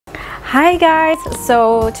Hi guys,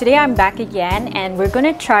 so today I'm back again and we're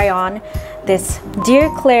gonna try on this Dear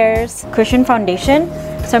Klairs cushion foundation.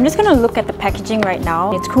 So I'm just gonna look at the packaging right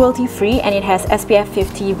now. It's cruelty free and it has SPF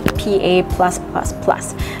 50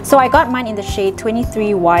 PA+++. So I got mine in the shade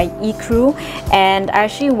 23Y E-Crew, and I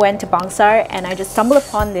actually went to Bangsar and I just stumbled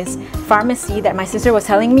upon this pharmacy that my sister was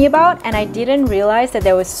telling me about, and I didn't realize that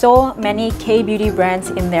there was so many K-beauty brands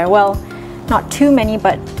in there. Well, not too many,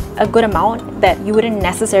 but a good amount that you wouldn't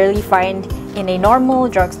necessarily find in a normal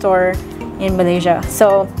drugstore in Malaysia.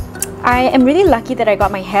 So I am really lucky that I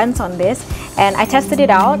got my hands on this and I tested it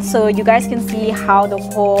out, so you guys can see how the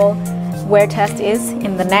whole wear test is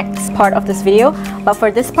in the next part of this video. But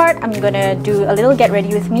for this part, I'm gonna do a little get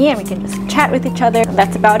ready with me and we can just chat with each other.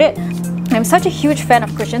 That's about it. I'm such a huge fan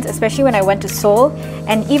of cushions, especially when I went to Seoul,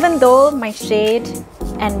 and even though my shade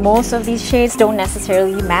and most of these shades don't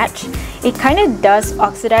necessarily match, it kind of does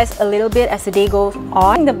oxidize a little bit as the day goes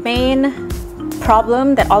on. The main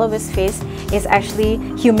problem that all of us face is actually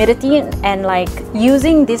humidity and like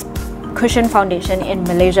using this cushion foundation in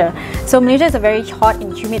Malaysia. So Malaysia is a very hot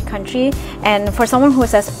and humid country, and for someone who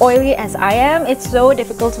is as oily as I am, it's so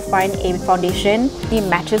difficult to find a foundation that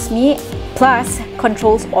matches me plus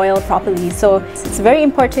controls oil properly. So it's very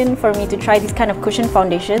important for me to try these kind of cushion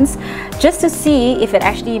foundations just to see if it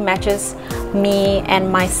actually matches me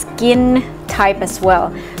and my skin type as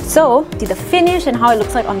well. So see the finish and how it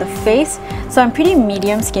looks like on the face. So I'm pretty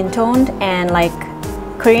medium skin toned, and like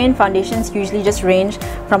Korean foundations usually just range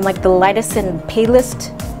from like the lightest and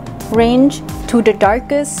palest range to the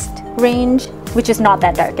darkest range, which is not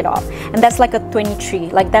that dark at all, and that's like a 23.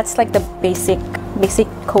 Like that's like the basic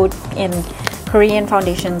code in Korean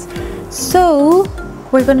foundations. So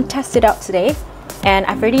we're gonna test it out today, and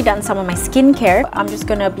I've already done some of my skincare. I'm just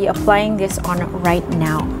gonna be applying this on right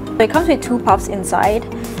now. So it comes with two puffs inside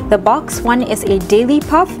the box. One is a daily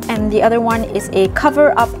puff and the other one is a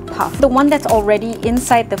cover up puff. The one that's already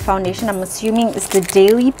inside the foundation, I'm assuming, is the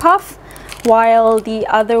daily puff, while the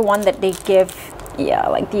other one that they give, yeah,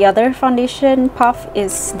 like the other foundation puff,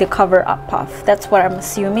 is the cover up puff. That's what I'm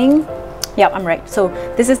assuming. Yeah, I'm right. So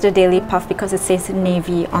this is the daily puff because it says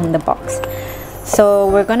navy on the box. So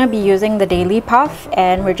we're gonna be using the daily puff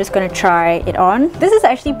and we're just gonna try it on. This is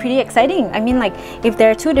actually pretty exciting. I mean, like, if there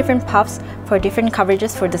are two different puffs for different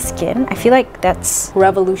coverages for the skin, I feel like that's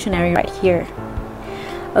revolutionary right here.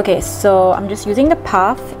 Okay, so I'm just using the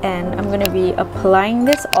puff and I'm gonna be applying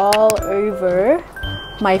this all over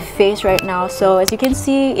my face right now. So as you can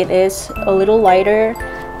see, it is a little lighter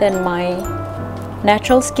than my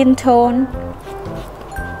natural skin tone.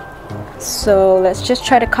 So let's just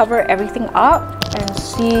try to cover everything up and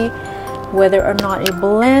see whether or not it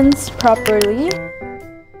blends properly.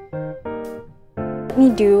 Let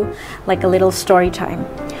me do like a little story time.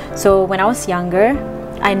 So when I was younger,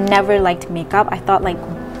 I never liked makeup. I thought like,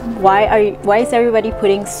 why is everybody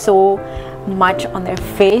putting so much on their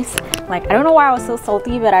face? Like, I don't know why I was so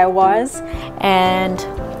salty, but I was. And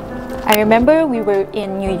I remember we were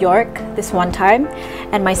in New York this one time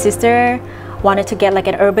and my sister wanted to get like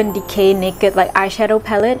an Urban Decay naked like eyeshadow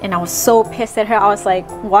palette, and I was so pissed at her. I was like,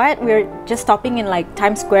 what? We're just stopping in like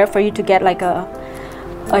Times Square for you to get like a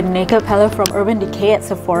naked palette from Urban Decay at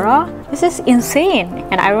Sephora? This is insane.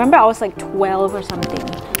 And I remember I was like 12 or something,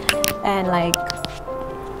 and like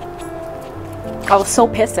I was so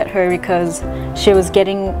pissed at her because she was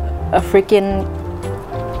getting a freaking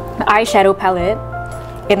eyeshadow palette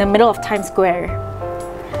in the middle of Times Square.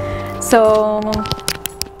 So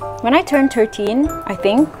when I turned 13, I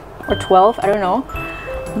think, or 12, I don't know,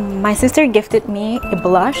 my sister gifted me a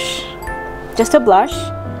blush, just a blush,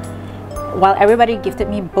 while everybody gifted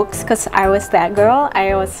me books because I was that girl.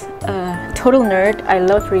 I was a total nerd. I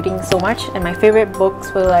loved reading so much, and my favorite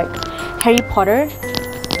books were like Harry Potter.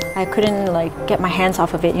 I couldn't like get my hands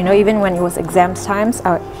off of it, you know, even when it was exam time,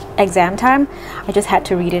 I just had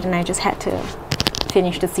to read it and I just had to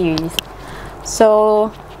finish the series.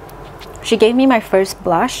 So she gave me my first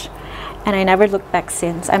blush and I never looked back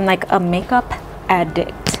since. I'm like a makeup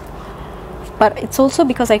addict. But it's also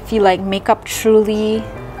because I feel like makeup truly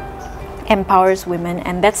empowers women,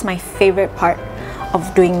 and that's my favorite part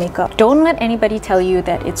of doing makeup. Don't let anybody tell you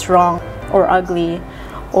that it's wrong or ugly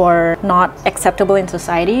or not acceptable in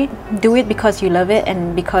society. Do it because you love it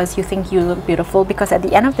and because you think you look beautiful, because at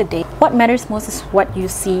the end of the day, what matters most is what you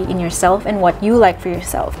see in yourself and what you like for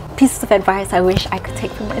yourself. Pieces of advice I wish I could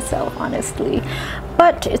take for myself, honestly,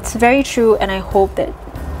 but it's very true, and I hope that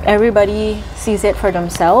everybody sees it for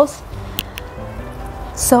themselves.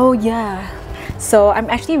 So yeah, so I'm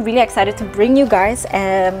actually really excited to bring you guys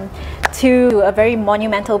to a very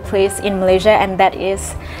monumental place in Malaysia, and that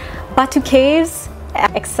is Batu Caves,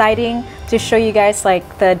 exciting to show you guys like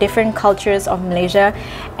the different cultures of Malaysia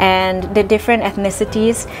and the different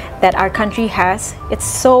ethnicities that our country has. It's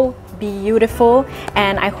so beautiful,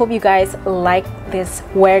 and I hope you guys like this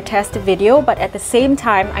wear test video, but at the same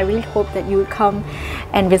time I really hope that you would come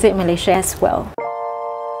and visit Malaysia as well.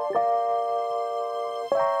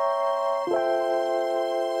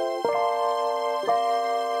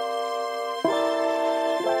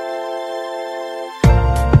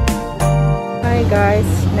 Hi guys,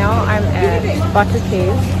 now I'm at Batu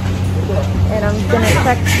Caves and I'm gonna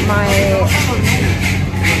check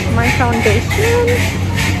my foundation.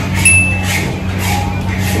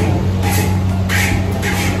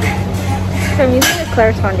 So I'm using the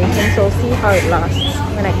Klairs foundation, so we'll see how it lasts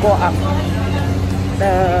when I go up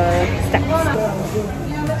the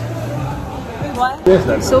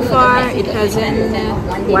steps. So far it hasn't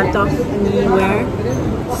wiped off anywhere,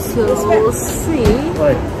 so we'll see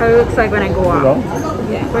how it looks like when I go up.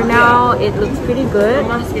 For now it looks pretty good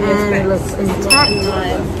and it looks intact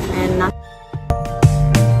and nothing.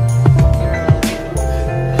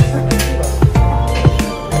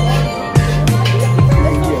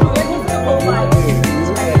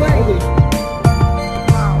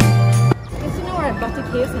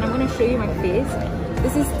 And I'm going to show you my face.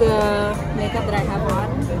 This is the makeup that I have on.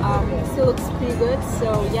 It still looks pretty good,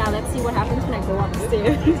 so yeah, let's see what happens when I go up the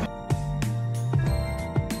stairs.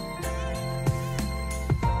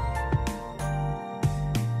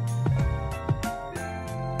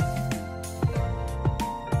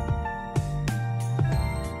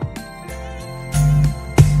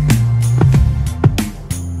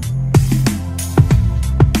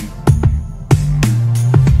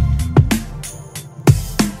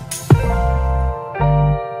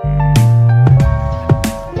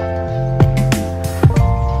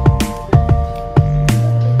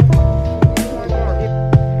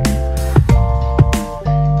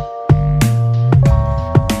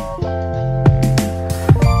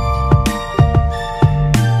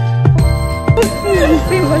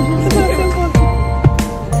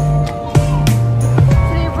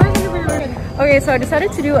 Okay, so I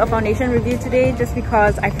decided to do a foundation review today just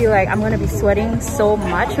because I feel like I'm going to be sweating so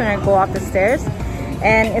much when I go up the stairs,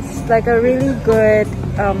 and it's like a really good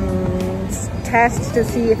test to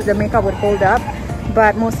see if the makeup would hold up,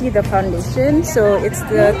 but mostly the foundation. So it's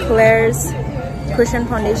the Klairs cushion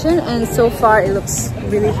foundation, and so far it looks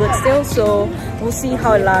really good still, so we'll see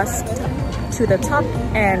how it lasts to the top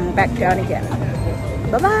and back down again.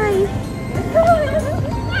 Bye bye.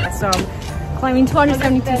 So climbing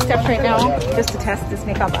 272 steps right now just to test this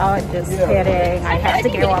makeup out. Just kidding, I have to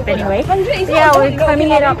go up anyway. So yeah, we're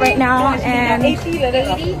climbing it up right now and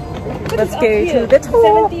let's go to the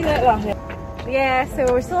top. Yeah,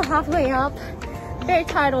 so we're still halfway up. Very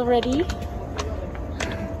tired already.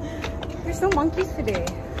 There's no monkeys today.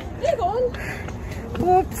 They're gone.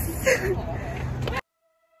 Whoops.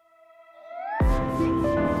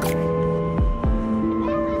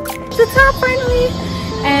 The top finally,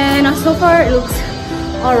 and so far it looks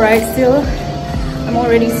alright still. I'm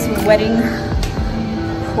already sweating.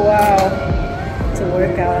 Wow, it's a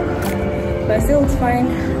workout, but it still looks fine.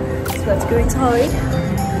 So let's go inside.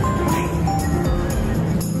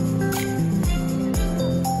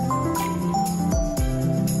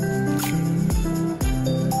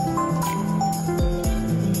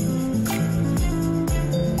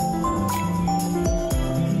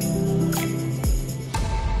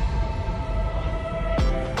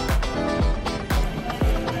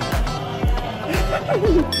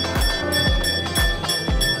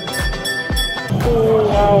 Oh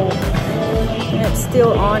wow, and it's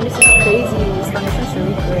still on. This is crazy. This foundation's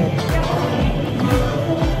really good.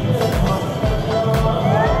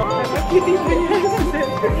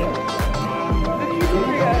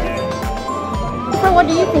 So what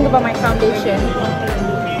do you think about my foundation?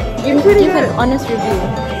 Give an honest review.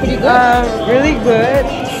 Pretty good? Really good.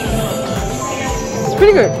 It's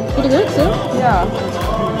pretty good. Pretty good too? Yeah.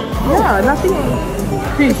 Yeah, nothing.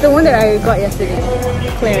 It's the one that I got yesterday.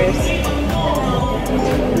 Klairs.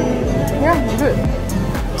 Yeah, good.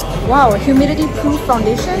 Wow, humidity proof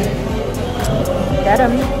foundation. Got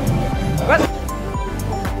 'em. What?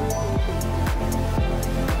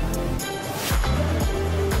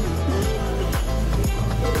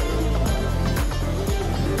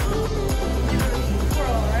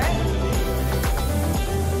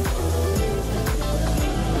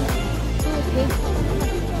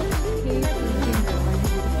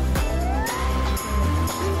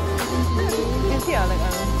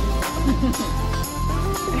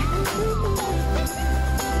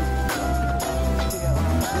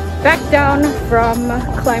 Back down from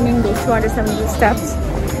climbing those 270 steps,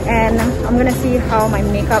 and I'm gonna see how my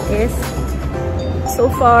makeup is. So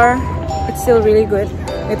far, it's still really good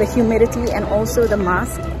with the humidity and also the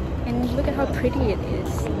mask. And look at how pretty it is.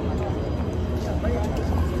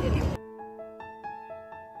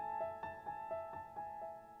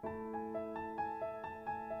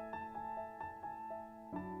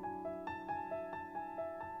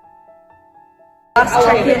 Last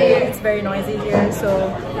check-in, it's very noisy here,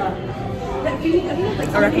 so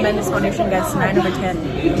I recommend this foundation, guys. 9 over 10.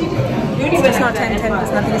 It's just not 10/10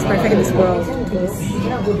 because nothing is perfect in this world. Please.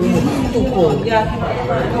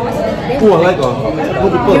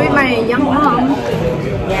 Give it my young mom.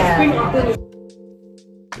 Yeah.